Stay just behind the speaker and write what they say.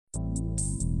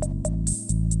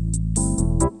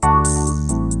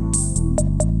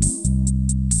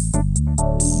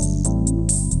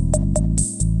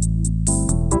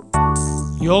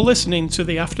You're listening to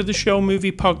the After the Show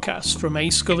movie podcast from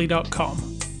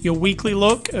ascully.com. Your weekly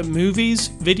look at movies,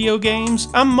 video games,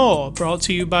 and more, brought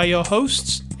to you by your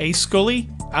hosts, A Scully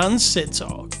and Sid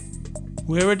Talk.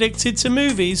 We're addicted to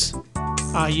movies.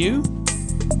 Are you?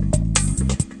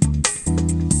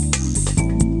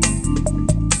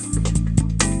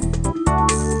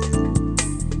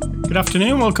 Good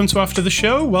afternoon, welcome to After the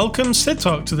Show. Welcome, Sid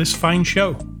Talk, to this fine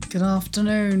show. Good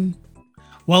afternoon.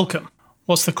 Welcome.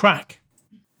 What's the crack?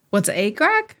 What's a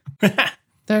crack?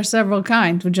 There are several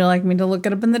kinds. Would you like me to look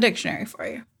it up in the dictionary for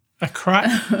you? A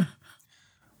crack?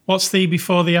 What's the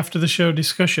before the after the show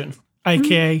discussion?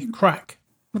 AKA crack.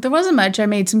 Well, there wasn't much. I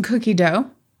made some cookie dough.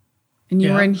 And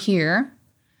you were in here.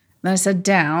 Then I sat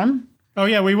down. Oh,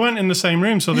 yeah, we weren't in the same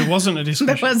room, so there wasn't a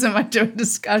discussion. There wasn't much of a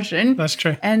discussion. That's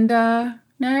true. And now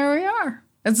here we are.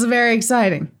 It's very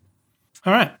exciting.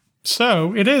 All right.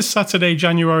 So it is Saturday,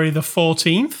 January the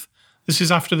 14th. This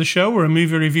is After the Show. We're a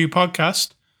movie review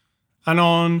podcast. And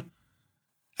on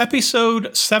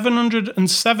episode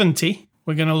 770,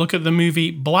 we're going to look at the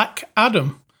movie Black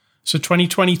Adam. It's a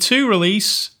 2022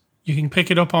 release. You can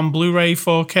pick it up on Blu-ray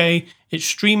 4K. It's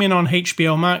streaming on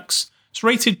HBO Max. It's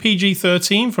rated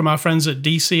PG-13 from our friends at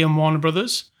DC and Warner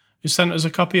Brothers, who sent us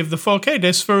a copy of the 4K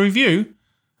disc for review.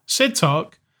 Sid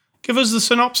Talk, give us the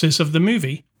synopsis of the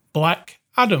movie Black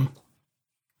Adam.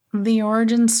 The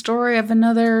origin story of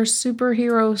another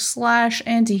superhero /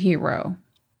 anti-hero.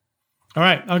 All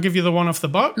right, I'll give you the one off the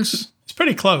box. It's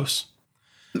pretty close.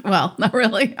 Well, not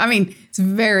really. I mean, it's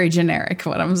very generic,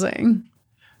 what I'm saying.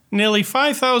 Nearly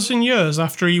 5,000 years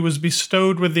after he was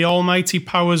bestowed with the almighty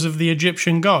powers of the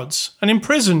Egyptian gods, and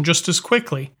imprisoned just as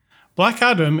quickly, Black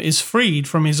Adam is freed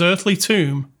from his earthly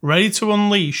tomb, ready to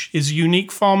unleash his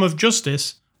unique form of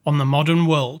justice on the modern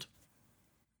world.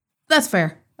 That's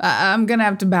fair. I'm going to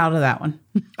have to bow to that one.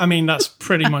 I mean, that's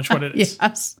pretty much what it is.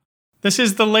 Yes. This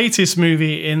is the latest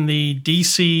movie in the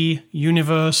DC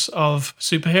universe of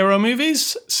superhero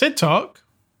movies. Sid Talk,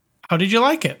 how did you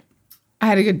like it? I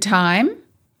had a good time.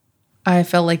 I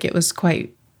felt like it was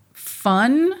quite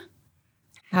fun.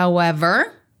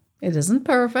 However, it isn't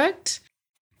perfect.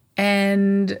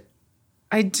 And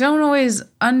I don't always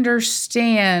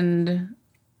understand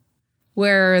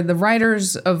where the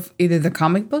writers of either the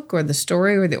comic book or the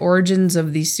story or the origins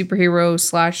of these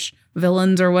superhero /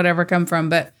 villains or whatever come from.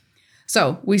 But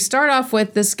so we start off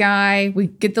with this guy. We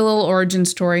get the little origin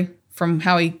story from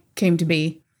how he came to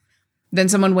be. Then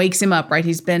someone wakes him up, right?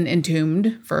 He's been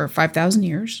entombed for 5,000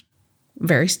 years.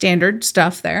 Very standard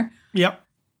stuff there. Yep.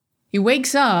 He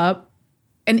wakes up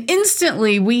and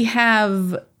instantly we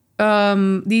have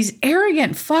these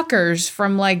arrogant fuckers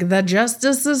from like the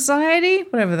Justice Society,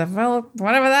 whatever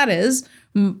that is.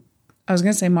 I was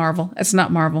gonna say Marvel. It's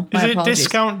not Marvel. Is it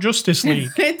Discount Justice League?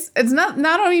 it's not.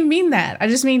 I don't even mean that. I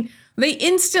just mean they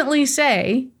instantly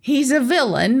say he's a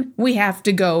villain. We have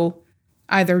to go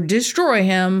either destroy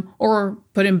him or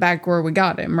put him back where we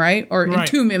got him, right? Or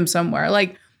entomb him somewhere.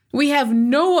 Like we have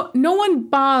no one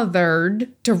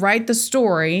bothered to write the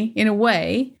story in a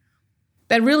way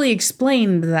that really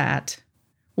explained that.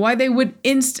 Why they would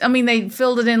they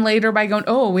filled it in later by going,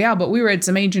 oh, yeah, but we read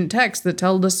some ancient text that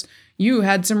told us you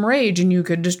had some rage and you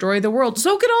could destroy the world.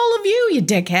 So could all of you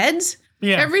dickheads.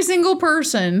 Yeah. Every single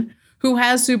person who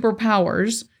has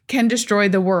superpowers can destroy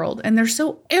the world. And they're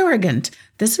so arrogant.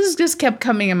 This has just kept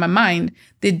coming in my mind.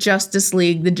 The Justice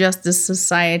League, the Justice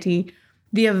Society,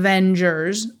 the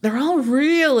Avengers. They're all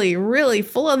really, really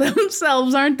full of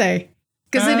themselves, aren't they?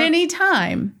 Because at any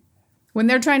time, when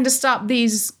they're trying to stop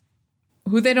these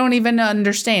who they don't even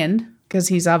understand, because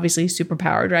he's obviously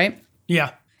superpowered, right?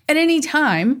 Yeah. At any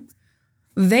time,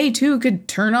 they too could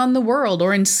turn on the world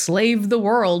or enslave the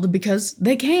world because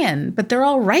they can, but they're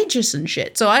all righteous and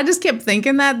shit. So I just kept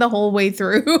thinking that the whole way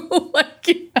through.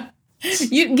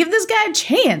 You give this guy a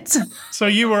chance. So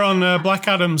you were on Black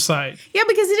Adam's side. Yeah,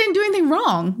 because he didn't do anything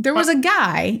wrong. There was a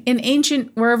guy in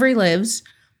ancient, wherever he lives,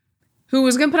 who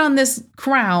was going to put on this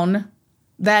crown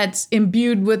that's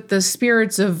imbued with the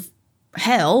spirits of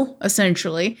hell,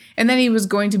 essentially. And then he was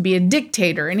going to be a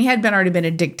dictator. And he had already been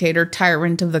a dictator,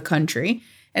 tyrant of the country.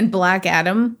 And Black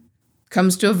Adam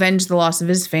comes to avenge the loss of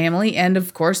his family and,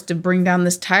 of course, to bring down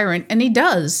this tyrant. And he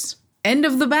does. End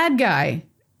of the bad guy.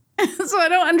 So I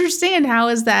don't understand how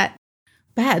is that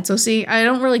bad. So see, I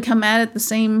don't really come at it the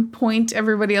same point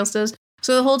everybody else does.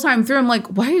 So the whole time through, I'm like,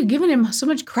 why are you giving him so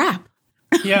much crap?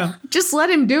 Yeah. Just let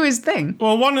him do his thing.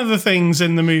 Well, one of the things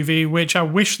in the movie, which I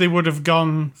wish they would have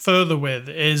gone further with,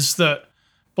 is that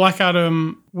Black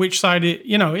Adam, which side,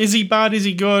 is he bad? Is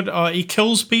he good? Or he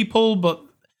kills people, but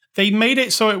they made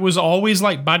it so it was always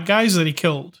like bad guys that he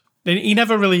killed. He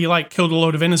never really like killed a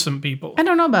load of innocent people. I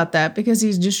don't know about that because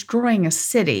he's destroying a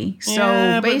city. So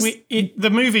yeah, but the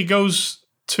movie goes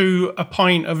to a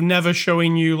point of never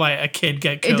showing you like a kid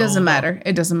get killed. It doesn't matter.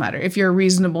 It doesn't matter. If you're a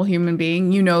reasonable human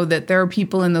being, you know that there are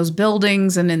people in those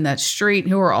buildings and in that street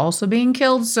who are also being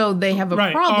killed. So they have a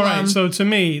problem. All right. So to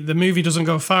me, the movie doesn't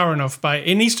go far enough.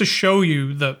 It needs to show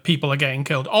you that people are getting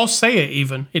killed, or say it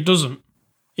even. It doesn't.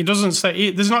 It doesn't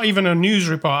say. There's not even a news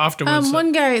report afterwards.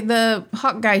 One guy, the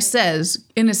hawk guy, says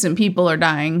innocent people are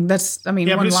dying. That's, yeah, one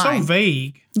but it's line. so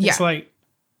vague. Yeah. It's like,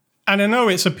 and I know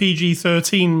it's a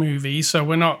PG-13 movie, so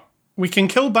we can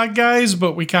kill bad guys,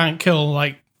 but we can't kill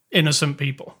like innocent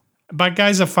people. Bad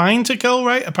guys are fine to kill,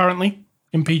 right? Apparently,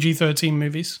 in PG-13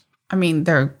 movies. I mean,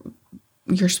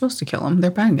 you're supposed to kill them.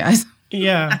 They're bad guys.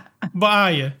 Yeah, but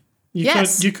are you?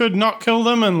 Yes. You could not kill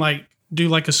them and like do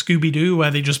like a Scooby-Doo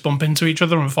where they just bump into each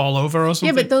other and fall over or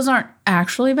something. Yeah, but those aren't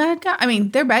actually bad guys. I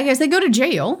mean, they're bad guys. They go to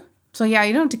jail. So yeah,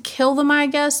 you don't have to kill them, I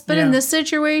guess. But in this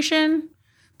situation,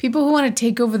 people who want to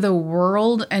take over the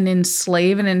world and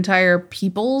enslave an entire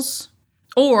peoples,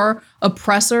 or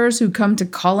oppressors who come to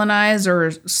colonize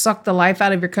or suck the life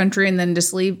out of your country and then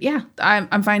just leave. Yeah,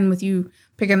 I'm fine with you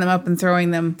picking them up and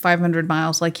throwing them 500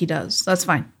 miles like he does. That's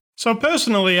fine. So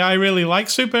personally, I really like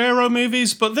superhero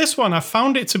movies, but this one, I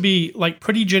found it to be like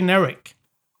pretty generic.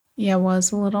 Yeah, it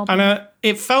was a little. And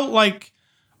it felt like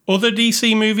other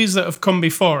DC movies that have come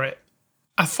before it.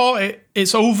 I thought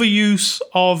it's overuse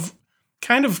of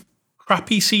kind of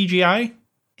crappy CGI.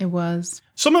 It was.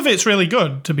 Some of it's really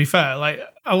good, to be fair. Like,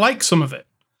 I like some of it.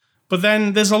 But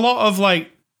then there's a lot of, like,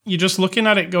 you're just looking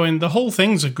at it going, the whole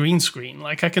thing's a green screen.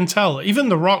 Like, I can tell. Even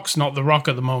The Rock's not The Rock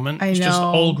at the moment. It's just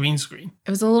all green screen.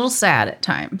 It was a little sad at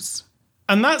times.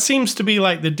 And that seems to be,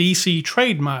 like, the DC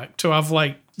trademark, to have,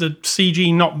 like, the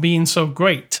CG not being so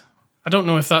great. I don't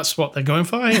know if that's what they're going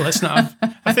for. Hey, let's not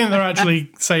have... I think they're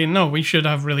actually saying, no, we should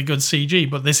have really good CG,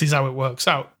 but this is how it works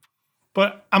out.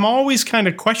 But I'm always kind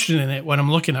of questioning it when I'm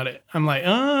looking at it. I'm like,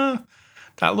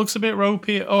 that looks a bit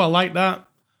ropey. Oh, I like that.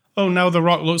 Oh, now The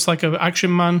Rock looks like an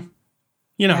action man.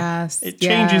 It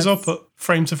changes up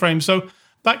frame to frame. So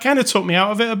that kind of took me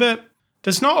out of it a bit.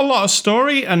 There's not a lot of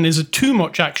story and there's too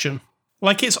much action.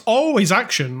 Like, it's always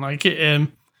action. Like,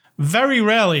 very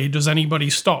rarely does anybody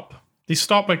stop. They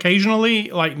stop occasionally,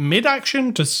 like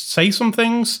mid-action, to say some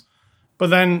things.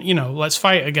 But then, let's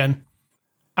fight again.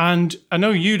 And I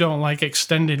know you don't like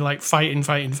extended, like, fighting.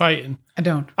 I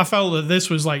don't. I felt that this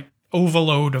was, like,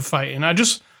 overload of fighting.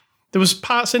 There was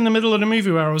parts in the middle of the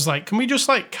movie where I was like, can we just,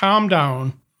 like, calm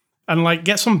down and, like,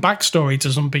 get some backstory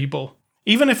to some people?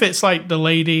 Even if it's, like,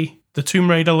 the Tomb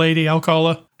Raider lady, I'll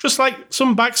call her. Just, like,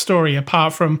 some backstory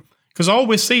apart from... Because all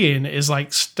we're seeing is, like,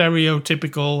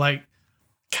 stereotypical, like,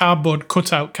 cardboard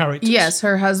cutout characters. Yes,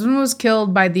 her husband was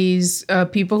killed by these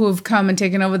people who have come and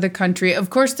taken over the country. Of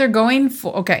course, they're going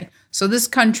for... Okay, so this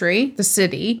country, the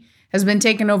city, has been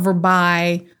taken over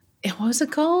by... What was it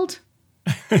called?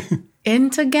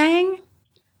 Inta-gang?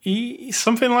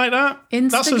 Something like that?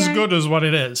 That's as good as what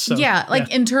it is. So, yeah, like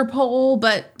Interpol,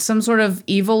 but some sort of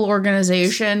evil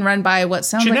organization run by what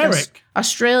sounds like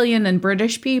Australian and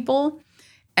British people.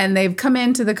 And they've come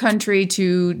into the country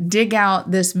to dig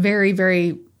out this very,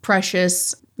 very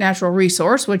precious natural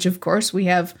resource, which, of course, we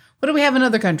have. What do we have in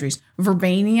other countries?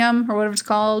 Vibranium or whatever it's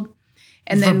called.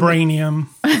 And then Vibranium.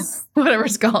 Whatever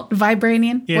it's called.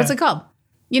 Vibranium? Yeah. What's it called?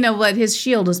 You know what his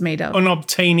shield is made of.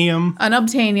 Unobtainium.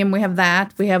 Unobtainium. We have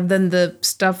that. We have then the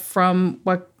stuff from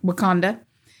Wakanda.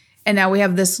 And now we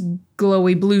have this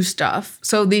glowy blue stuff.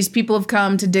 So these people have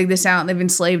come to dig this out, and they've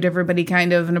enslaved everybody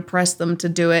kind of and oppressed them to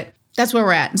do it. That's where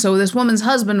we're at. And so this woman's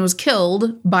husband was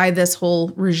killed by this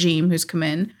whole regime who's come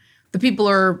in. The people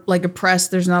are like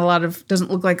oppressed. There's not doesn't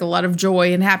look like a lot of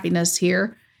joy and happiness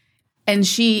here. And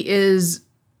she is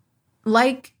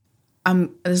like,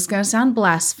 this is going to sound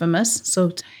blasphemous,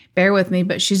 so bear with me,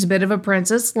 but she's a bit of a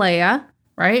Princess Leia,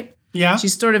 right? Yeah.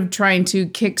 She's sort of trying to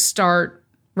kickstart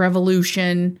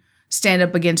revolution, stand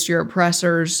up against your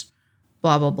oppressors,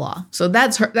 blah, blah, blah. So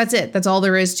that's her. That's it. That's all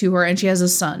there is to her. And she has a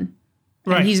son.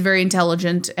 Right. And he's very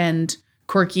intelligent and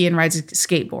quirky and rides a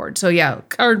skateboard. So yeah,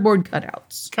 cardboard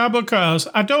cutouts. Cardboard cutouts.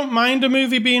 I don't mind a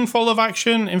movie being full of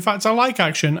action. In fact, I like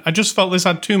action. I just felt this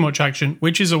had too much action,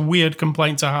 which is a weird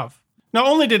complaint to have. Not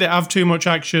only did it have too much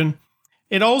action,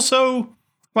 it also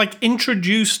like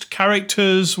introduced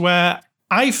characters where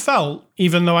I felt,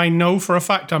 even though I know for a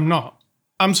fact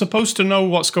I'm supposed to know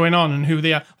what's going on and who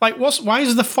they are. Like, why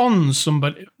is the Fonz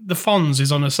somebody? The Fonz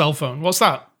is on a cell phone. What's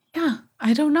that? Yeah.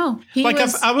 I don't know.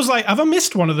 I was like, have I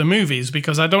missed one of the movies?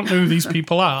 Because I don't know who these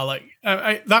people are. Like,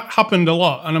 that happened a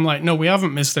lot. And I'm like, no, we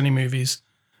haven't missed any movies.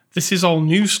 This is all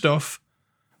new stuff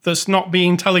that's not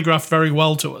being telegraphed very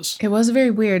well to us. It was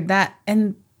very weird.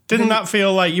 Didn't that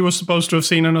feel like you were supposed to have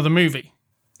seen another movie?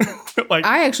 Like,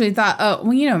 I actually thought, oh,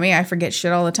 well, you know me, I forget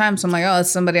shit all the time. So I'm like, oh, it's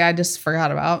somebody I just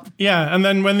forgot about. yeah, and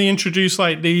then when they introduce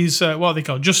like these, what are they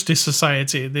called? Justice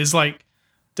Society. There's like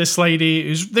this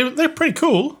lady they're pretty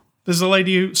cool. There's a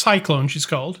lady Cyclone, she's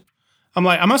called. I'm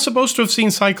like, am I supposed to have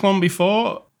seen Cyclone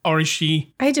before? Or is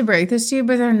she... I hate to break this to you,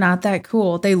 but they're not that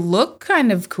cool. They look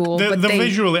kind of cool, but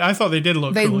visually, I thought they did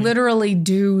look cool. They literally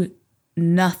do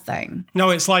nothing.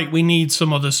 No, it's like we need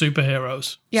some other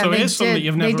superheroes. Yeah, so it is something that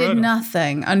you've never heard of. They did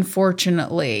nothing,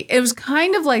 unfortunately. It was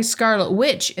kind of like Scarlet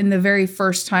Witch in the very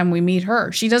first time we meet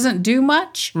her. She doesn't do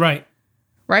much. Right.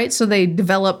 Right? So they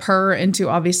develop her into,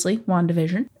 obviously,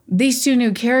 WandaVision. These two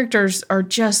new characters are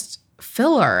just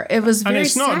filler. It was very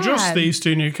sad. And it's not just these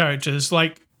two new characters.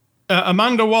 Like,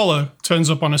 Amanda Waller turns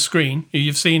up on a screen, who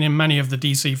you've seen in many of the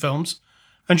DC films,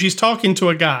 and she's talking to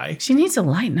a guy. She needs to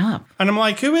lighten up. And I'm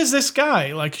like, who is this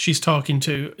guy? Like, she's talking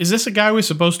to. Is this a guy we're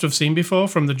supposed to have seen before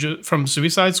from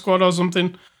Suicide Squad or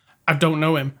something? I don't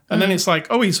know him. And then it's like,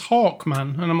 oh, he's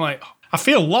Hawkman. And I'm like, I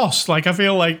feel lost. Like, I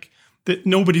feel like that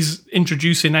nobody's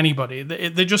introducing anybody.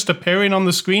 They're just appearing on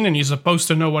the screen and you're supposed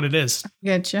to know what it is.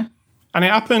 Getcha. And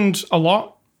it happened a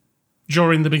lot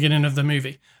during the beginning of the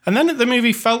movie. And then the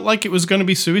movie felt like it was going to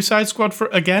be Suicide Squad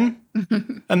again.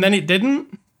 And then it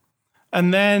didn't.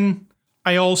 And then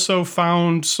I also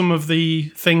found some of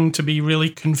the thing to be really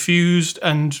confused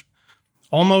and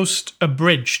almost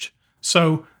abridged.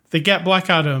 So they get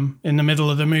Black Adam in the middle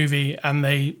of the movie and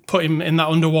they put him in that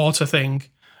underwater thing.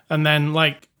 And then,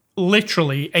 like,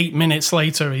 literally 8 minutes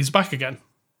later, he's back again.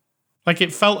 Like,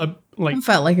 it felt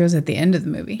like it was at the end of the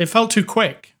movie. It felt too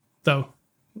quick, though.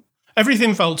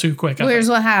 Everything felt too quick. Here's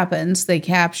what happens. They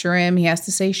capture him. He has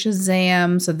to say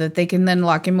Shazam so that they can then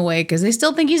lock him away because they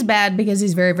still think he's bad because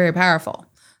he's very, very powerful.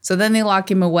 So then they lock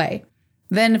him away.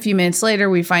 Then a few minutes later,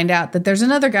 we find out that there's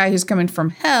another guy who's coming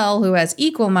from hell who has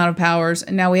equal amount of powers.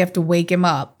 And now we have to wake him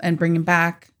up and bring him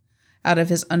back out of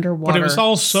his underwater But it was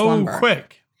all so slumber.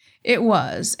 quick. It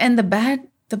was. And the bad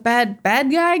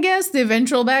guy, I guess, the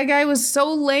eventual bad guy was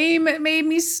so lame. It made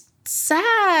me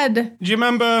sad. Do you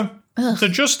remember the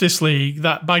Justice League,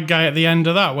 that bad guy at the end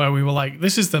of that, where we were like,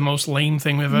 this is the most lame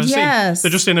thing we've ever seen? They're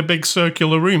just in a big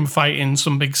circular room fighting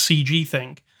some big CG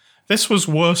thing. This was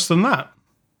worse than that.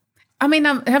 I mean,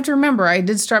 I have to remember, I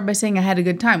did start by saying I had a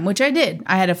good time, which I did.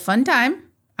 I had a fun time.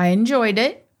 I enjoyed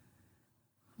it.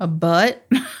 But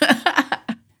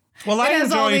well, I it has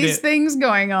enjoyed all these things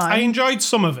going on. I enjoyed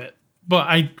some of it, but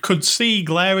I could see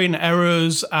glaring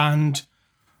errors and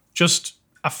just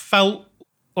I felt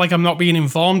like I'm not being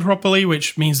informed properly,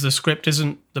 which means the script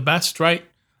isn't the best, right?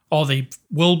 Or the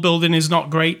world building is not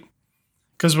great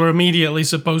because we're immediately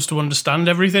supposed to understand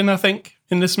everything, I think,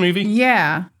 in this movie.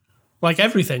 Yeah. Like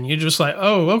everything. You're just like,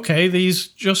 oh, okay, these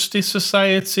Justice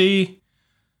Society.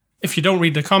 If you don't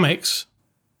read the comics,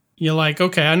 you're like,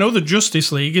 okay, I know the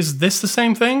Justice League. Is this the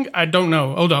same thing? I don't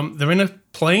know. Hold on. They're in a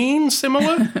plane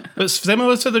similar, but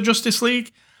similar to the Justice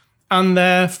League. And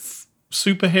they're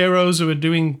superheroes who are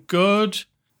doing good.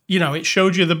 You know, it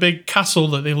showed you the big castle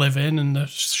that they live in and the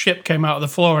ship came out of the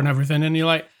floor and everything. And you're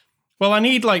like, well, I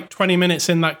need like 20 minutes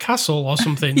in that castle or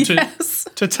something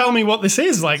to tell me what this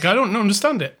is. Like, I don't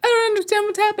understand it. I don't understand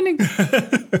what's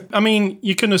happening. I mean,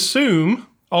 you can assume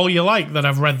all you like that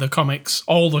I've read the comics,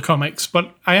 all the comics,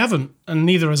 but I haven't. And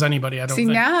neither has anybody, I don't think.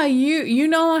 See, now you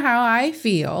know how I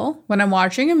feel when I'm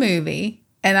watching a movie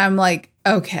and I'm like,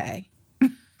 okay.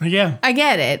 Yeah. I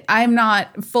get it. I'm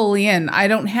not fully in. I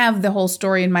don't have the whole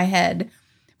story in my head.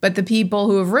 But the people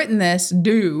who have written this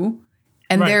do.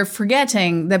 And they're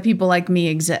forgetting that people like me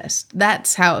exist.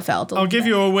 That's how it felt. I'll give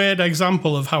you a weird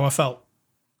example of how I felt.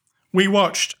 We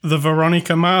watched the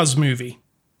Veronica Mars movie,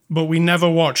 but we never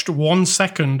watched 1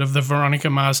 second of the Veronica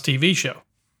Mars TV show.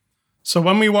 So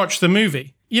when we watched the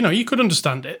movie, you know, you could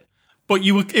understand it, but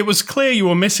it was clear you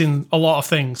were missing a lot of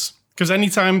things. Because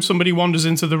anytime somebody wanders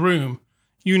into the room,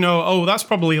 you know, oh, that's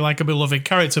probably like a beloved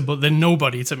character, but they're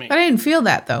nobody to me. But I didn't feel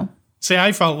that, though. See,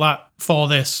 I felt that for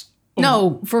this.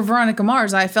 No, for Veronica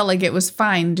Mars, I felt like it was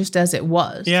fine just as it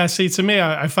was. Yeah, see, to me,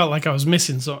 I felt like I was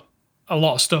missing a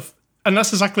lot of stuff. And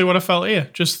that's exactly what I felt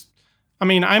here. I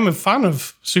mean, I'm a fan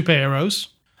of superheroes.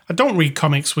 I don't read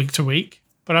comics week to week,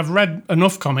 but I've read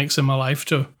enough comics in my life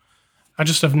I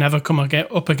just have never come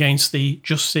up against the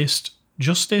Justice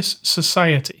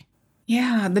Society.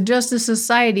 Yeah, the Justice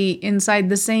Society inside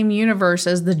the same universe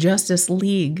as the Justice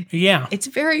League. Yeah. It's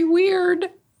very weird.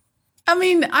 I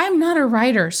mean, I'm not a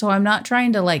writer, so I'm not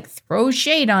trying to like throw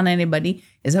shade on anybody.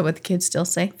 Is that what the kids still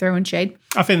say? Throwing shade?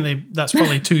 I think that's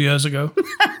probably 2 years ago.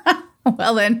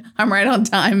 Well, then I'm right on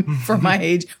time for my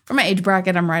age. For my age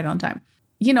bracket, I'm right on time.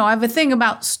 You know, I have a thing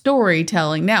about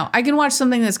storytelling. Now, I can watch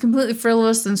something that's completely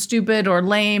frivolous and stupid or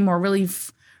lame or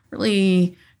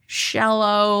really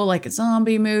shallow, like a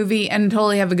zombie movie, and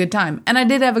totally have a good time. And I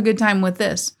did have a good time with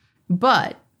this.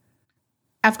 But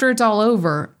after it's all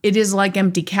over, it is like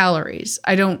empty calories.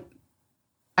 I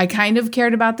kind of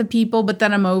cared about the people, but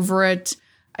then I'm over it.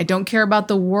 I don't care about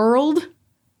the world.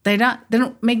 They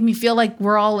don't make me feel like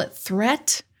we're all at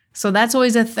threat. So that's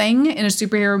always a thing in a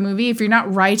superhero movie. If you're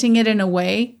not writing it in a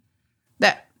way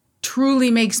that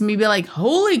truly makes me be like,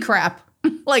 holy crap.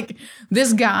 Like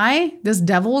this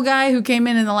devil guy who came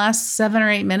in the last 7 or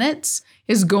 8 minutes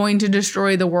is going to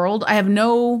destroy the world. I have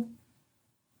no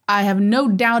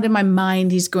doubt in my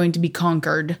mind he's going to be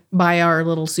conquered by our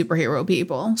little superhero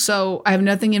people. So I have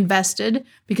nothing invested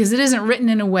because it isn't written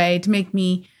in a way to make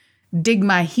me dig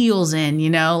my heels in, you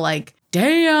know, like,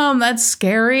 damn, that's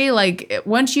scary. Like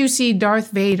once you see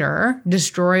Darth Vader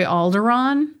destroy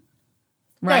Alderaan,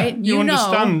 right? Yeah, you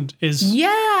understand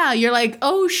Yeah, you're like,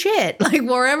 oh shit. Like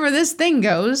wherever this thing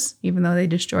goes, even though they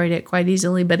destroyed it quite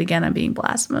easily, but again, I'm being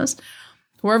blasphemous.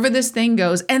 Wherever this thing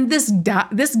goes, and this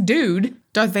dude,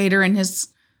 Darth Vader and his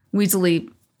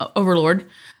Weasley overlord,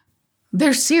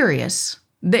 they're serious.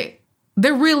 They're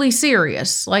really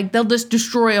serious. Like they'll just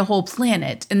destroy a whole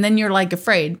planet, and then you're like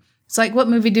afraid. It's like, what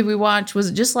movie did we watch? Was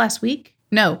it just last week?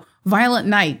 No, Violent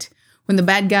Night. When the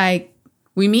bad guy,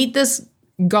 we meet this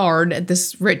guard at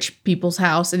this rich people's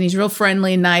house, and he's real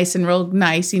friendly and nice,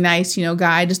 you know,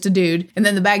 guy, just a dude. And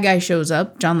then the bad guy shows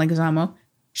up, John Leguizamo,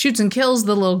 shoots and kills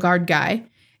the little guard guy.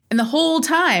 And the whole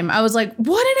time I was like,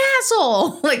 what an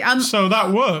asshole. Like So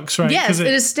that works, right? Yes, it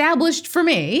established for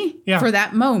me, for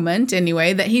that moment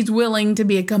anyway, that he's willing to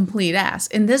be a complete ass.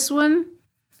 In this one,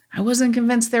 I wasn't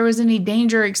convinced there was any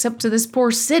danger except to this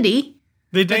poor city.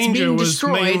 The danger was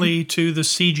mainly to the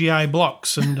CGI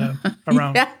blocks and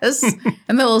around. Yes,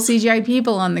 and the little CGI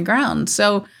people on the ground.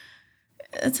 So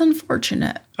it's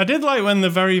unfortunate. I did like when the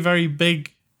very, very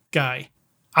big guy,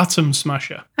 Atom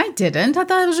Smasher. I didn't. I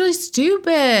thought it was really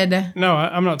stupid. No,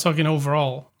 I'm not talking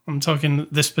overall. I'm talking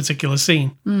this particular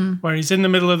scene where he's in the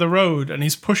middle of the road and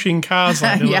he's pushing cars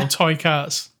like the little toy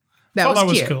cars. That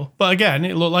was cool. But again,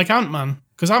 it looked like Ant-Man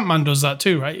because Ant-Man does that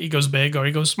too, right? He goes big or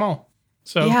he goes small.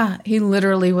 So yeah, he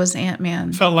literally was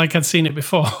Ant-Man. Felt like I'd seen it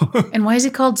before. And why is he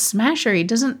called Smasher? He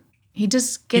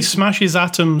smashes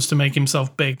atoms to make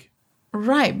himself big.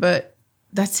 Right, but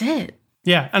that's it.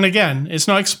 Yeah, and again, it's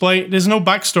not explained. There's no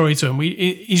backstory to him.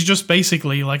 He's just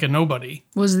basically like a nobody.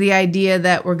 Was the idea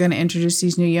that we're going to introduce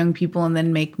these new young people and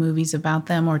then make movies about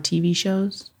them or TV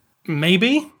shows?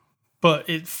 Maybe, but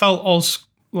it felt all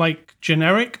like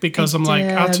generic because I'm like,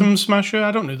 Atom Smasher?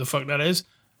 I don't know who the fuck that is.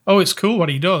 Oh, it's cool what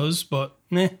he does, but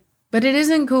meh. But it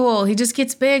isn't cool. He just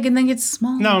gets big and then gets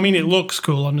small. No, I mean, it looks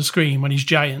cool on the screen when he's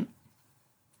giant.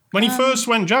 When he first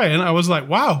went giant, I was like,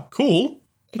 wow, cool.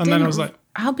 And then I was like,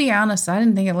 I'll be honest, I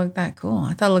didn't think it looked that cool.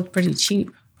 I thought it looked pretty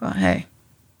cheap. But hey.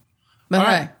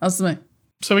 That's me.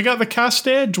 So we got the cast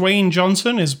here. Dwayne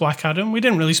Johnson is Black Adam. We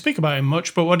didn't really speak about him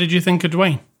much, but what did you think of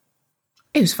Dwayne?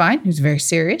 He was fine. He was very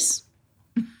serious.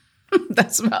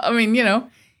 You know.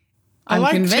 I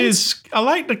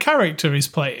liked the character he's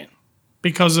playing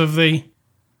because of the,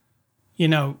 you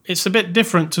know, it's a bit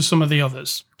different to some of the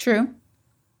others. True.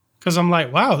 Because I'm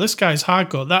like, wow, this guy's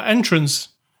hardcore. That entrance,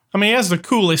 I mean, he has the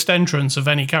coolest entrance of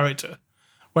any character,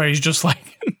 where he's just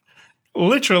like,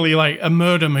 literally like a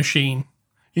murder machine.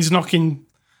 He's knocking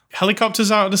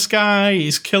helicopters out of the sky.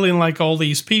 He's killing like all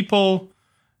these people,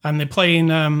 and they're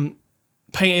playing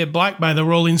Painted Black by the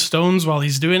Rolling Stones while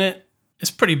he's doing it.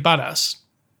 It's pretty badass.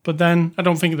 But then I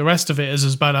don't think the rest of it is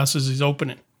as badass as his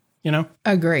opening, you know?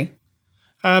 Agree.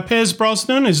 Pierce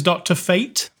Brosnan is Dr.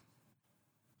 Fate.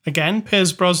 Again,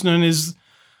 Pierce Brosnan is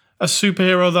a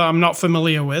superhero that I'm not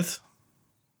familiar with.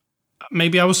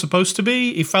 Maybe I was supposed to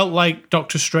be. He felt like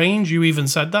Doctor Strange. You even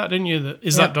said that, didn't you?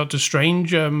 Is that Doctor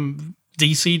Strange?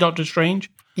 DC Doctor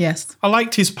Strange? Yes. I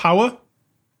liked his power.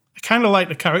 I kind of like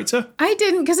the character. I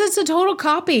didn't, because it's a total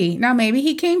copy. Now, maybe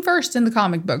he came first in the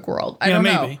comic book world. I don't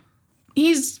know.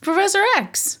 He's Professor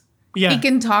X. Yeah, he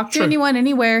can talk to anyone,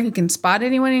 anywhere. He can spot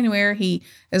anyone, anywhere. He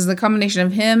is the combination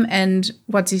of him and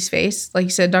what's his face, like you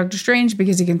said, Doctor Strange,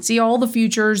 because he can see all the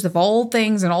futures of all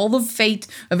things and all the fate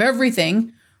of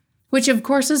everything, which of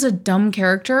course is a dumb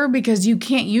character because you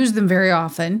can't use them very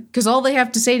often because all they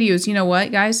have to say to you is, you know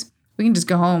what, guys, we can just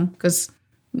go home because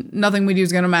nothing we do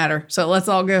is going to matter. So let's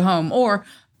all go home. Or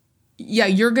yeah,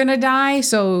 you're going to die,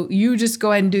 so you just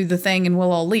go ahead and do the thing and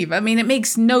we'll all leave. I mean, it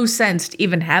makes no sense to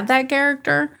even have that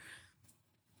character.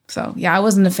 So, yeah, I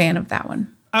wasn't a fan of that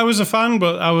one. I was a fan,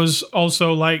 but I was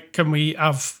also like, can we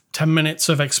have 10 minutes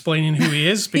of explaining who he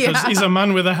is? Because he's a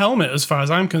man with a helmet as far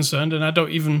as I'm concerned, and I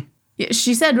don't even... Yeah,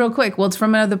 she said real quick, well, it's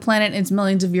from another planet and it's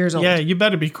millions of years old. Yeah, you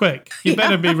better be quick. You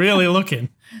better be really looking.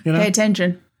 You know? Pay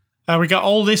attention. We got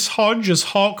Aldous Hodge as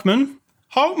Hawkman.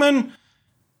 Hawkman,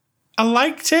 I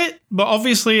liked it, but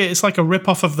obviously it's like a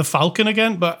rip-off of the Falcon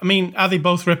again. But, I mean, are they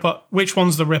both rip-off? Which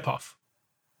one's the rip-off?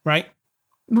 Right?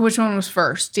 Which one was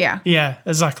first? Yeah. Yeah,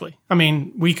 exactly. I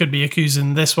mean, we could be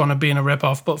accusing this one of being a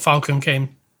rip-off, but Falcon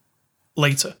came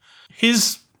later.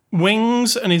 His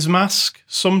wings and his mask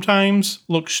sometimes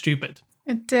look stupid.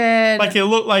 It did. Like, it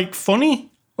looked like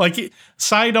funny. Like,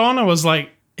 side on, I was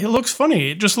like, it looks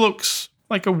funny. It just looks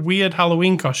like a weird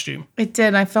Halloween costume. It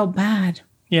did. I felt bad.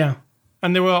 Yeah.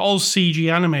 And they were all CG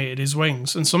animated, his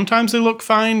wings. And sometimes they look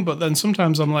fine, but then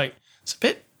sometimes I'm like, it's a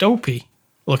bit dopey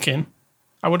looking.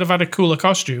 I would have had a cooler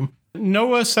costume.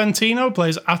 Noah Centineo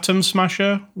plays Atom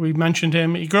Smasher. We mentioned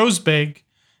him. He grows big.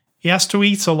 He has to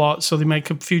eat a lot, so they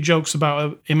make a few jokes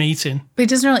about him eating. But he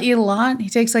doesn't really eat a lot. He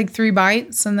takes like 3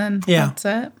 bites and then that's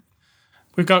it.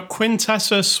 We've got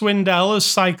Quintessa Swindell as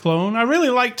Cyclone. I really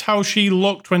liked how she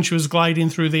looked when she was gliding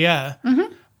through the air.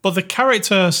 Mm-hmm. But the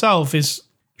character herself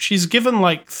she's given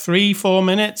like 3-4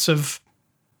 minutes of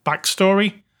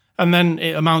backstory, and then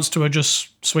it amounts to her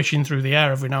just swishing through the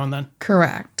air every now and then.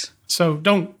 Correct. So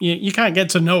you can't get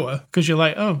to know her because you're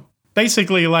like, oh.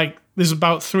 Basically, like, there's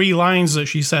about 3 lines that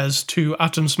she says to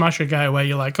Atom Smasher guy where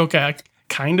you're like, okay, I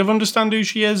kind of understand who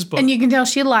she is. But and you can tell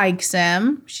she likes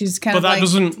him. She's kind of like... But that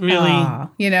doesn't really...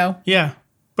 you know? Yeah.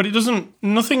 But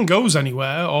nothing goes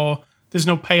anywhere, or there's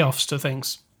no payoffs to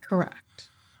things. Correct.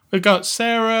 We've got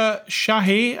Sarah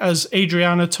Shahi as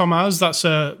Adriana Tomaz. That's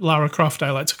Lara Croft,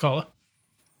 I like to call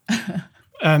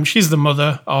her. She's the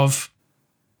mother of...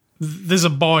 There's a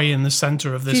boy in the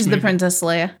center of this She's movie. the Princess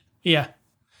Leia. Yeah.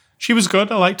 She was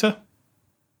good. I liked her.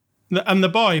 And the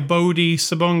boy, Bodhi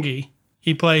Sabungi,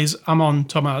 he plays Amon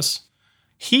Tomaz.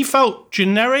 He felt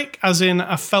generic, as in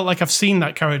I felt like I've seen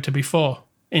that character before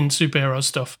in superhero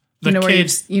stuff. You know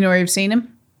where you've seen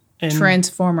him?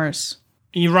 Transformers.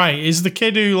 You're right. Is the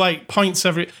kid who like points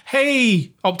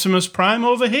hey, Optimus Prime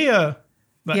over here.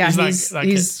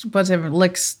 He's whatever,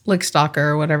 Lickstalker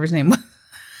or whatever his name was.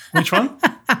 Which one?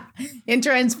 In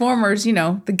Transformers,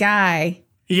 the guy.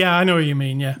 Yeah, I know what you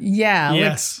mean, yeah. Yeah.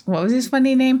 Yes. What was his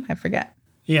funny name? I forget.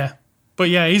 Yeah. But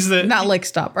yeah, he's not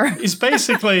Lickstopper. He's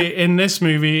basically, in this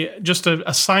movie, just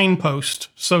a signpost,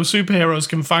 so superheroes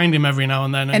can find him every now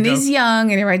and then. And he's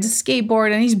young, and he rides a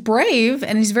skateboard, and he's brave,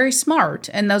 and he's very smart,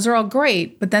 and those are all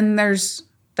great, but then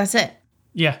that's it.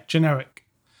 Yeah, generic.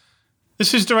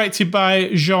 This is directed by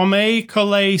Jaume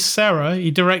Collet-Serra.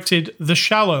 He directed The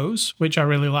Shallows, which I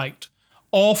really liked.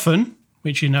 Orphan,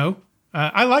 which you know.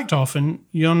 I liked Orphan.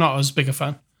 You're not as big a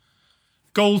fan.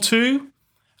 Goal 2.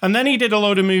 And then he did a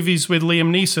load of movies with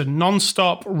Liam Neeson.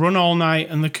 Non-Stop, Run All Night,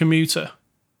 and The Commuter.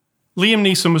 Liam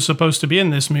Neeson was supposed to be in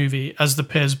this movie as the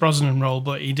Pierce Brosnan role,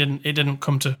 but it didn't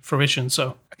come to fruition,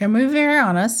 so. Okay, I'm going to be very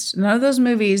honest. None of those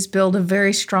movies build a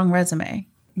very strong resume.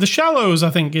 The Shallows, I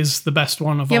think, is the best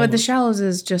one of all. Yeah, but The Shallows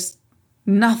is just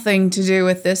nothing to do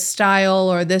with this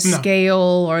style or this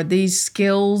scale or these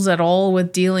skills at all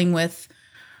with dealing with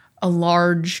a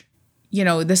large,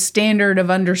 the standard of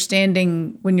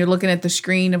understanding when you're looking at the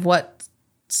screen of what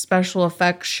special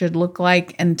effects should look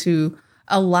like, and to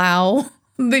allow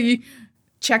the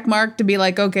check mark to be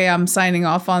like, okay, I'm signing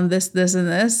off on this, this, and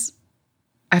this.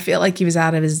 I feel like he was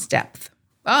out of his depth.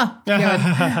 See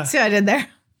what I did there?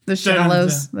 The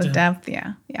shallows, the depth,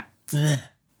 yeah.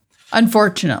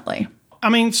 Unfortunately. I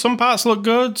mean, some parts look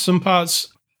good. Some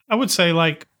parts, I would say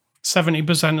like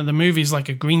 70% of the movie is like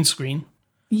a green screen.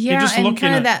 Yeah, and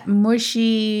kind of that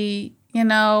mushy, I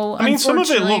mean, some of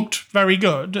it looked very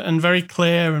good and very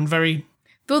clear and very...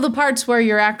 Though the parts where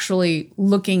you're actually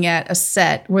looking at a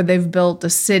set where they've built a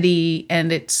city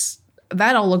and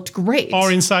that all looked great. Or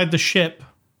inside the ship.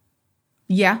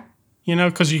 Yeah.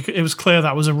 Because it was clear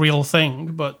that was a real thing.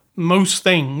 But most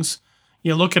things,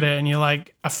 you look at it and you're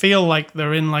like, I feel like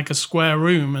they're in like a square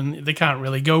room and they can't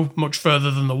really go much further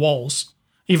than the walls,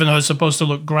 even though it's supposed to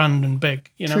look grand and big.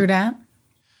 True that.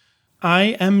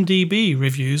 IMDb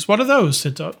reviews. What are those,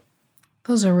 Sidot?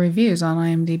 Those are reviews on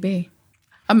IMDb.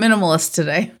 A minimalist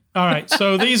today. All right.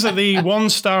 So these are the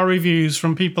 1-star reviews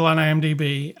from people on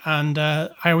IMDb, and I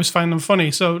always find them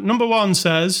funny. So number 1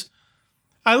 says,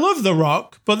 I love The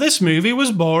Rock, but this movie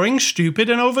was boring, stupid,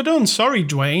 and overdone. Sorry,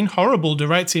 Dwayne. Horrible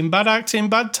directing, bad acting,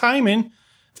 bad timing.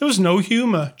 There was no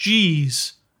humor.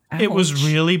 Jeez. It was Ouch.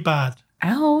 really bad.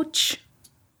 Ouch.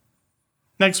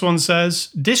 Next one says,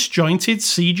 disjointed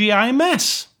CGI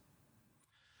mess.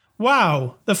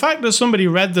 Wow, the fact that somebody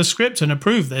read the script and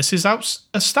approved this is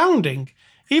astounding.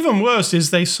 Even worse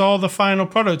is they saw the final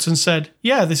product and said,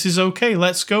 yeah, this is okay,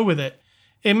 let's go with it.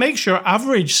 It makes your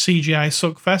average CGI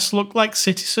suckfest look like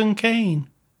Citizen Kane.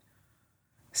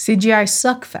 CGI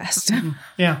suckfest.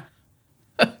 Yeah.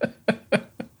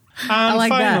 And like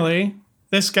finally,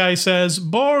 this guy says,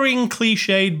 boring,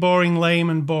 cliched, boring,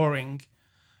 lame, and boring.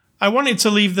 I wanted to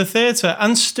leave the theatre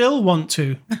and still want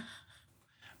to.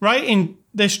 Writing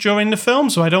this during the film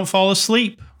so I don't fall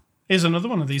asleep. Here's another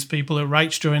one of these people who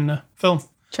writes during the film.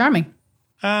 Charming.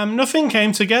 Nothing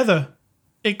came together.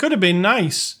 It could have been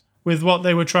nice with what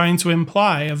they were trying to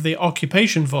imply of the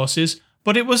occupation forces,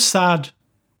 but it was sad.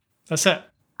 That's it.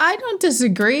 I don't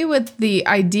disagree with the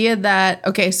idea that,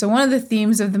 okay, so one of the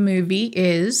themes of the movie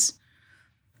is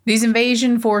these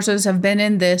invasion forces have been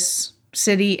in this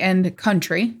city and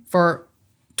country for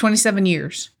 27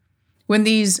 years. When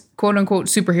these quote unquote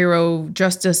superhero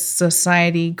justice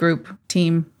society group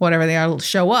team, whatever they are,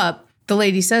 show up, the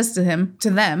lady says to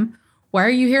them, why are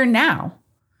you here now?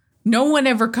 No one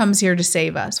ever comes here to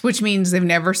save us, which means they've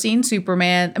never seen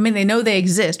Superman. I mean, they know they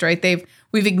exist, right?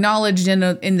 We've acknowledged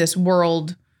in this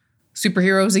world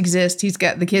superheroes exist.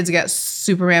 The kids got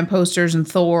Superman posters and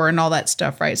Thor and all that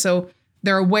stuff, right? So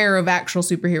they're aware of actual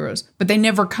superheroes, but they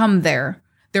never come there.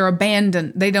 They're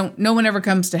abandoned. No one ever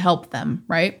comes to help them,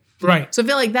 right? Right. So I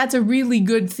feel like that's a really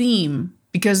good theme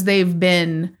because they've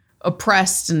been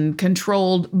oppressed and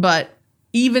controlled, but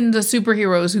even the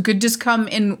superheroes who could just come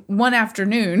in one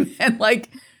afternoon and like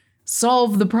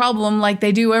solve the problem like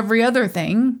they do every other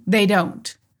thing, they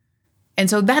don't. And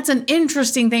so that's an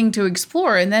interesting thing to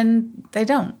explore, and then they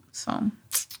don't. So,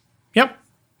 yep.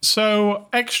 So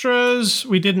extras,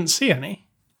 we didn't see any.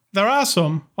 There are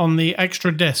some on the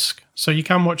extra disc, so you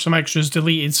can watch some extras,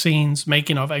 deleted scenes,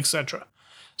 making of, etc.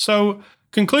 So,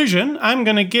 conclusion, I'm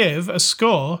going to give a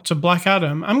score to Black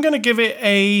Adam. I'm going to give it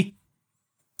a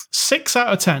 6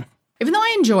 out of 10. even though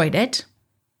I enjoyed it,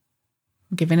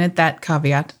 giving it that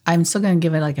caveat, I'm still going to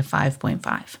give it like a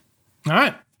 5.5. All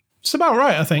right. It's about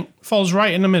right, I think. Falls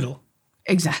right in the middle.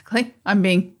 Exactly. I'm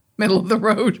being middle of the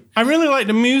road. I really like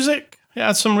the music. It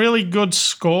had some really good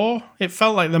score. It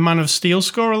felt like the Man of Steel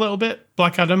score a little bit.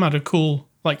 Black Adam had a cool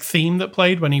theme that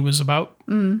played when he was about.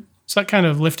 So that kind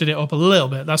of lifted it up a little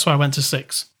bit. That's why I went to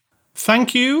 6.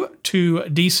 Thank you to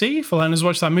DC for letting us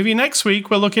watch that movie. Next week,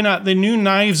 we're looking at the new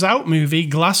Knives Out movie,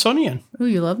 Glass Onion. Ooh,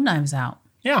 you love Knives Out.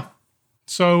 Yeah.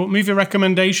 So movie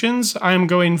recommendations. I am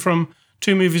going from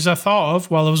 2 movies I thought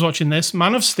of while I was watching this.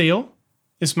 Man of Steel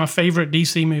is my favorite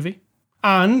DC movie.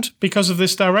 And because of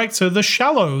this director, The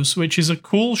Shallows, which is a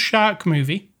cool shark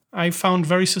movie, I found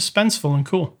very suspenseful and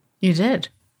cool. You did.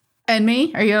 And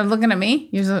me? Are you looking at me?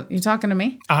 You talking to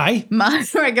me? Aye. My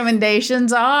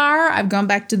recommendations are, I've gone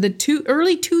back to the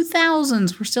early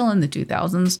 2000s. We're still in the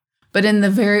 2000s, but in the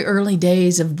very early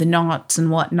days of the knots and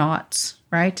whatnots,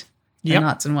 right? Yep. The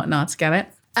knots and whatnots, got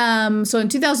it? So in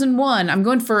 2001, I'm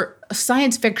going for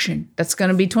science fiction. That's going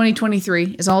to be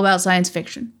 2023. It's all about science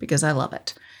fiction because I love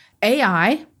it.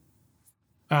 AI.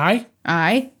 Aye.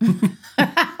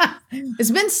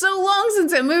 It's been so long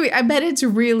since that movie. I bet it's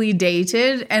really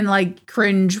dated and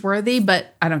cringeworthy,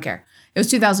 but I don't care. It was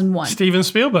 2001. Steven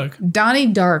Spielberg.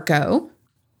 Donnie Darko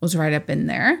was right up in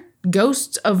there.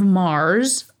 Ghosts of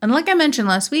Mars. And like I mentioned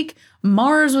last week,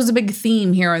 Mars was a big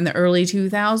theme here in the early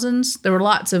 2000s. There were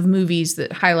lots of movies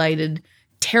that highlighted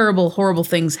terrible, horrible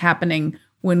things happening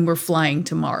when we're flying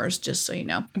to Mars, just so you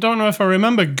know. I don't know if I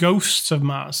remember Ghosts of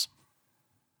Mars.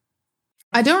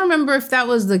 I don't remember if that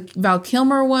was the Val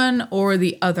Kilmer one or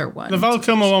the other one. The Val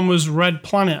Kilmer one was Red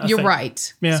Planet, I You're think.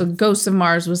 right. Yeah. So Ghosts of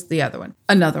Mars was the other one.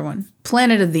 Another one.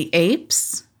 Planet of the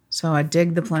Apes. So I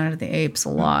dig the Planet of the Apes a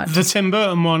lot. The Tim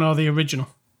Burton one or the original?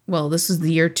 Well, this is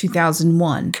the year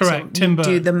 2001. Correct, So Tim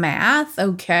Burton. do the math.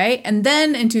 Okay. And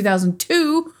then in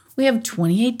 2002, we have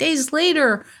 28 Days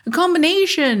Later, a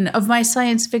combination of my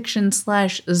science fiction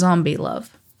 / zombie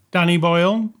love. Danny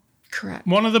Boyle. Correct.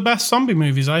 One of the best zombie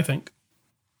movies, I think.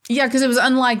 Yeah, because it was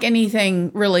unlike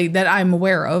anything really that I'm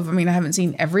aware of. I mean, I haven't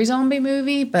seen every zombie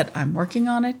movie, but I'm working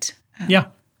on it. Yeah,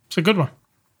 it's a good one.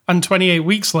 And 28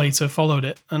 Weeks Later followed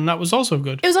it, and that was also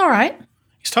good. It was all right.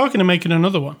 He's talking to making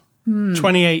another one.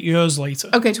 28 years later.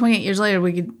 Okay, 28 years later,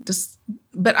 we could just...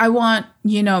 But I want,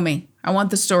 you know me, I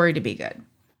want the story to be good.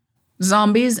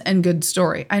 Zombies and good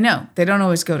story. I know, they don't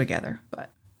always go together, but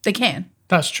they can.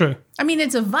 That's true. I mean,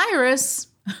 it's a virus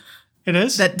It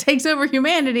is. that takes over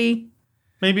humanity.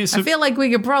 Maybe it's I feel like we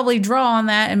could probably draw on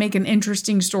that and make an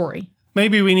interesting story.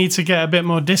 Maybe we need to get a bit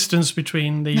more distance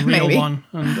between the real Maybe. one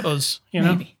and us, you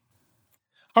know? Maybe.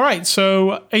 All right,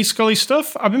 so A Scully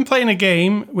stuff. I've been playing a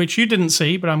game which you didn't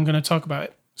see, but I'm going to talk about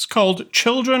it. It's called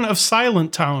Children of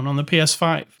Silent Town on the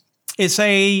PS5. It's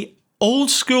a old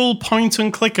school point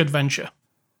and click adventure.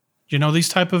 Do you know these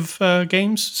type of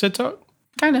games, Sid Talk?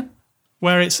 Kind of.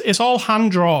 Where it's all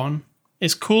hand drawn.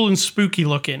 It's cool and spooky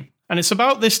looking, and it's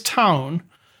about this town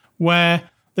where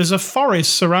there's a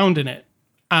forest surrounding it,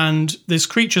 and there's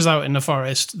creatures out in the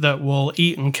forest that will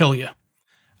eat and kill you.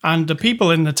 And the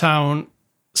people in the town,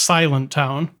 Silent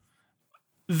Town,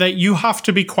 that you have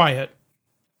to be quiet,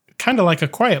 kind of like A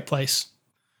Quiet Place,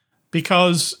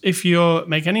 because if you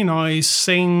make any noise,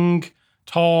 sing,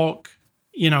 talk,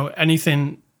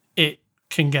 anything, it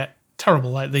can get terrible.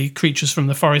 Like the creatures from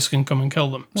the forest can come and kill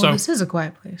them. Well, this is A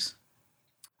Quiet Place.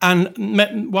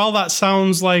 And while that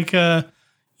sounds like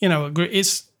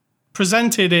it's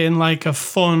presented in like a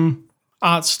fun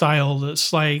art style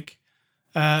that's like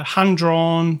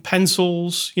hand-drawn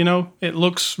pencils, it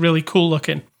looks really cool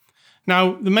looking.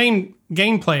 Now, the main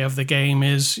gameplay of the game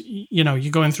is,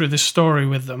 you're going through this story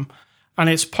with them, and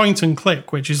it's point and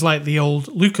click, which is like the old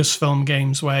Lucasfilm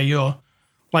games where you're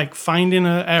like finding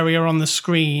an area on the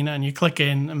screen and you click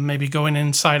in and maybe going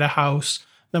inside a house.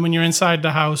 Then when you're inside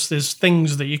the house, there's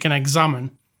things that you can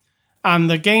examine. And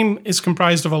the game is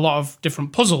comprised of a lot of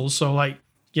different puzzles. So like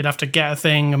you'd have to get a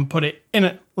thing and put it in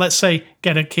it. Let's say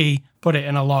get a key, put it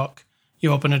in a lock.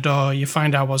 You open a door, you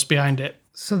find out what's behind it.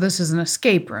 So this is an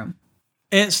escape room.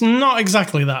 It's not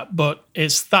exactly that, but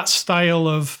it's that style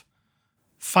of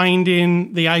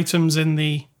finding the items in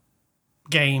the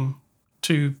game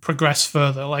to progress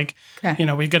further. Like,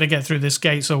 Okay. we've got to get through this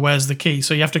gate, so where's the key?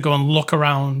 So you have to go and look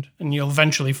around and you'll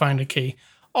eventually find a key.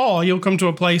 Or you'll come to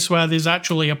a place where there's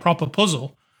actually a proper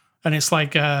puzzle. And it's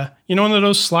like, one of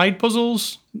those slide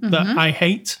puzzles that I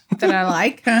hate? That I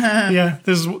like. Yeah,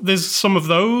 there's some of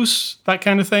those, that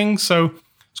kind of thing. So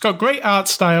it's got great art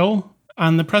style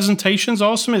and the presentation's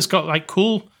awesome. It's got like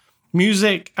cool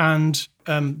music and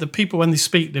the people, when they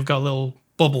speak, they've got little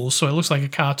bubbles. So it looks like a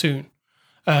cartoon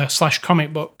 /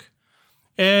 comic book.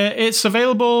 It's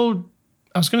available,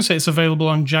 I was going to say it's available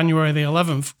on January the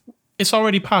 11th. It's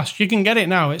already passed. You can get it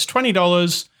now. It's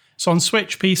 $20. It's on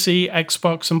Switch, PC,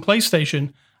 Xbox, and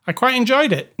PlayStation. I quite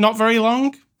enjoyed it. Not very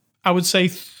long. I would say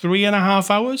 3.5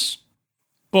 hours.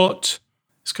 But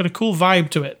it's got a cool vibe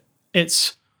to it.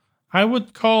 I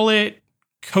would call it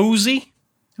cozy.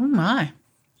 Oh my.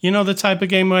 The type of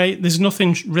game where there's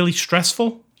nothing really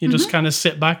stressful. You just kind of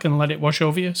sit back and let it wash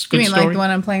over you. It's a good You mean story. like the one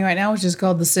I'm playing right now, which is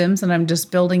called The Sims, and I'm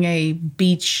just building a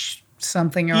beach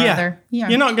something or other? Yeah.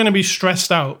 You're not going to be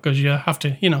stressed out because you have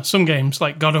to, some games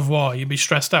like God of War, you'd be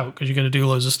stressed out because you're going to do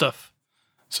loads of stuff.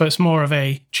 So it's more of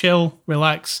a chill,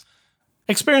 relax,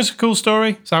 experience a cool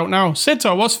story. It's out now.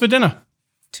 Sito, what's for dinner?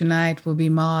 Tonight will be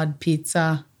mod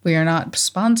pizza. We are not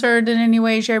sponsored in any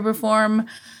way, shape, or form.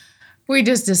 We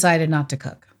just decided not to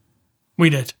cook. We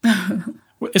did.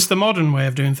 It's the modern way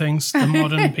of doing things, the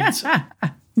modern pizza.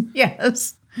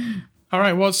 Yes. All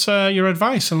right, what's your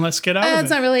advice? And let's get out of It's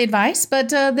it. not really advice, but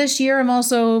this year I'm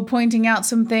also pointing out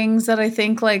some things that I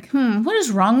think like, what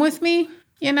is wrong with me?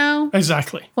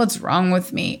 Exactly. What's wrong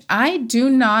with me? I do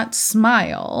not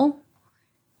smile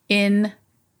in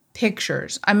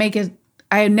pictures.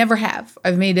 I never have.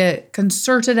 I've made a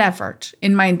concerted effort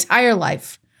in my entire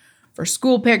life for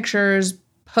school pictures,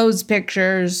 pose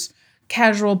pictures,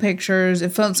 casual pictures.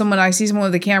 If I see someone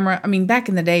with a camera, back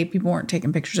in the day, people weren't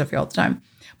taking pictures of you all the time.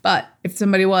 But if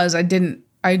somebody was, I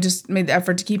just made the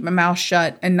effort to keep my mouth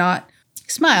shut and not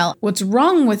smile. What's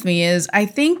wrong with me is I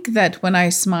think that when I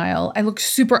smile, I look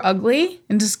super ugly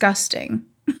and disgusting.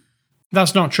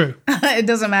 That's not true. It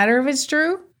doesn't matter if it's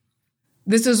true.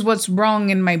 This is what's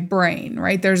wrong in my brain,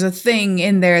 right? There's a thing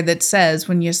in there that says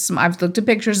when you I've looked at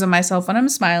pictures of myself when I'm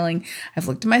smiling. I've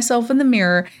looked at myself in the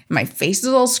mirror. And my face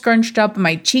is all scrunched up and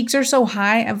my cheeks are so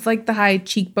high. I have like the high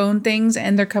cheekbone things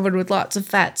and they're covered with lots of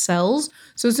fat cells.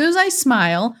 So as soon as I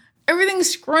smile, everything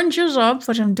scrunches up,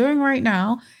 which I'm doing right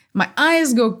now. My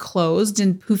eyes go closed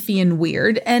and poofy and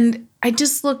weird. And I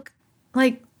just look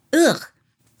like, ugh.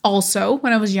 Also,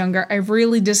 when I was younger, I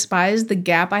really despised the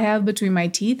gap I have between my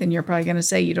teeth. And you're probably going to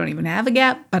say you don't even have a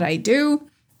gap, but I do.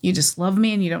 You just love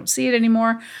me and you don't see it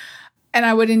anymore. And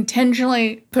I would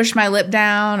intentionally push my lip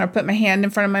down or put my hand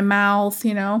in front of my mouth,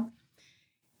 And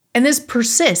this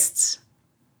persists.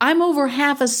 I'm over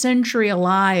half a century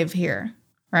alive here,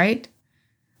 right?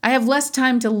 I have less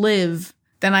time to live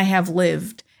than I have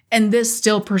lived. And this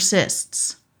still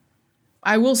persists.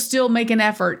 I will still make an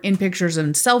effort in pictures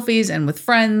and selfies and with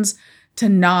friends to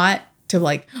not to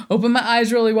like open my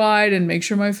eyes really wide and make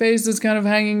sure my face is kind of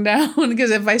hanging down.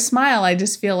 Because if I smile, I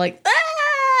just feel like,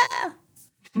 ah!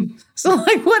 So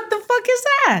like, what the fuck is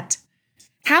that?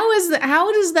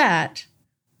 How does that?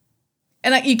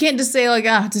 And you can't just say like,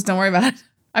 just don't worry about it.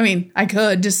 I mean, I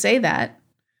could just say that.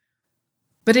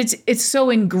 But it's so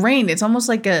ingrained. It's almost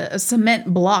like a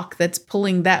cement block that's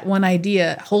pulling that one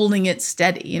idea, holding it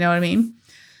steady. You know what I mean?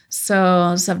 So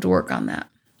I'll just have to work on that.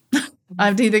 I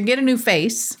have to either get a new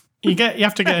face. You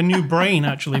have to get a new brain,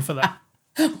 actually, for that.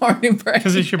 Or a new brain.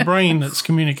 Because it's your brain that's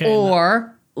communicating.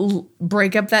 Or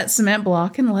break up that cement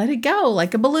block and let it go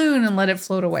like a balloon and let it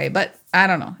float away. But I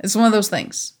don't know. It's one of those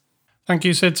things. Thank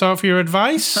you, Sid Talk, for your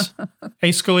advice.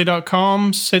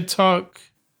 ascully.com,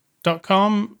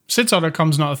 sidtalk.com.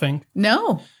 sidtalk.com's not a thing.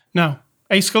 No.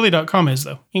 ascully.com is,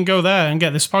 though. You can go there and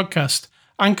get this podcast.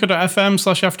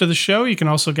 Anchor.fm/after the show. You can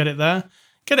also get it there.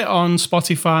 Get it on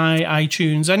Spotify,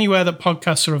 iTunes, anywhere that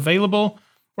podcasts are available.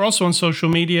 We're also on social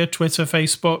media, Twitter,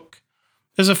 Facebook.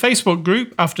 There's a Facebook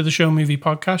group, After the Show Movie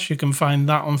Podcast. You can find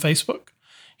that on Facebook.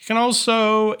 You can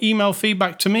also email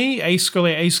feedback to me,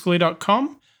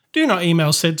 ascully@ascully.com. Do not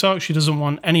email Sid Talk. She doesn't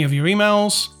want any of your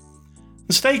emails.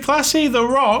 And stay classy, The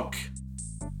Rock.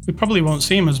 We probably won't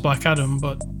see him as Black Adam,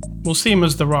 but we'll see him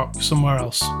as The Rock somewhere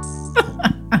else.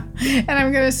 And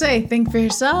I'm going to say, think for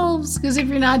yourselves, because if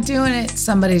you're not doing it,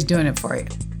 somebody's doing it for you.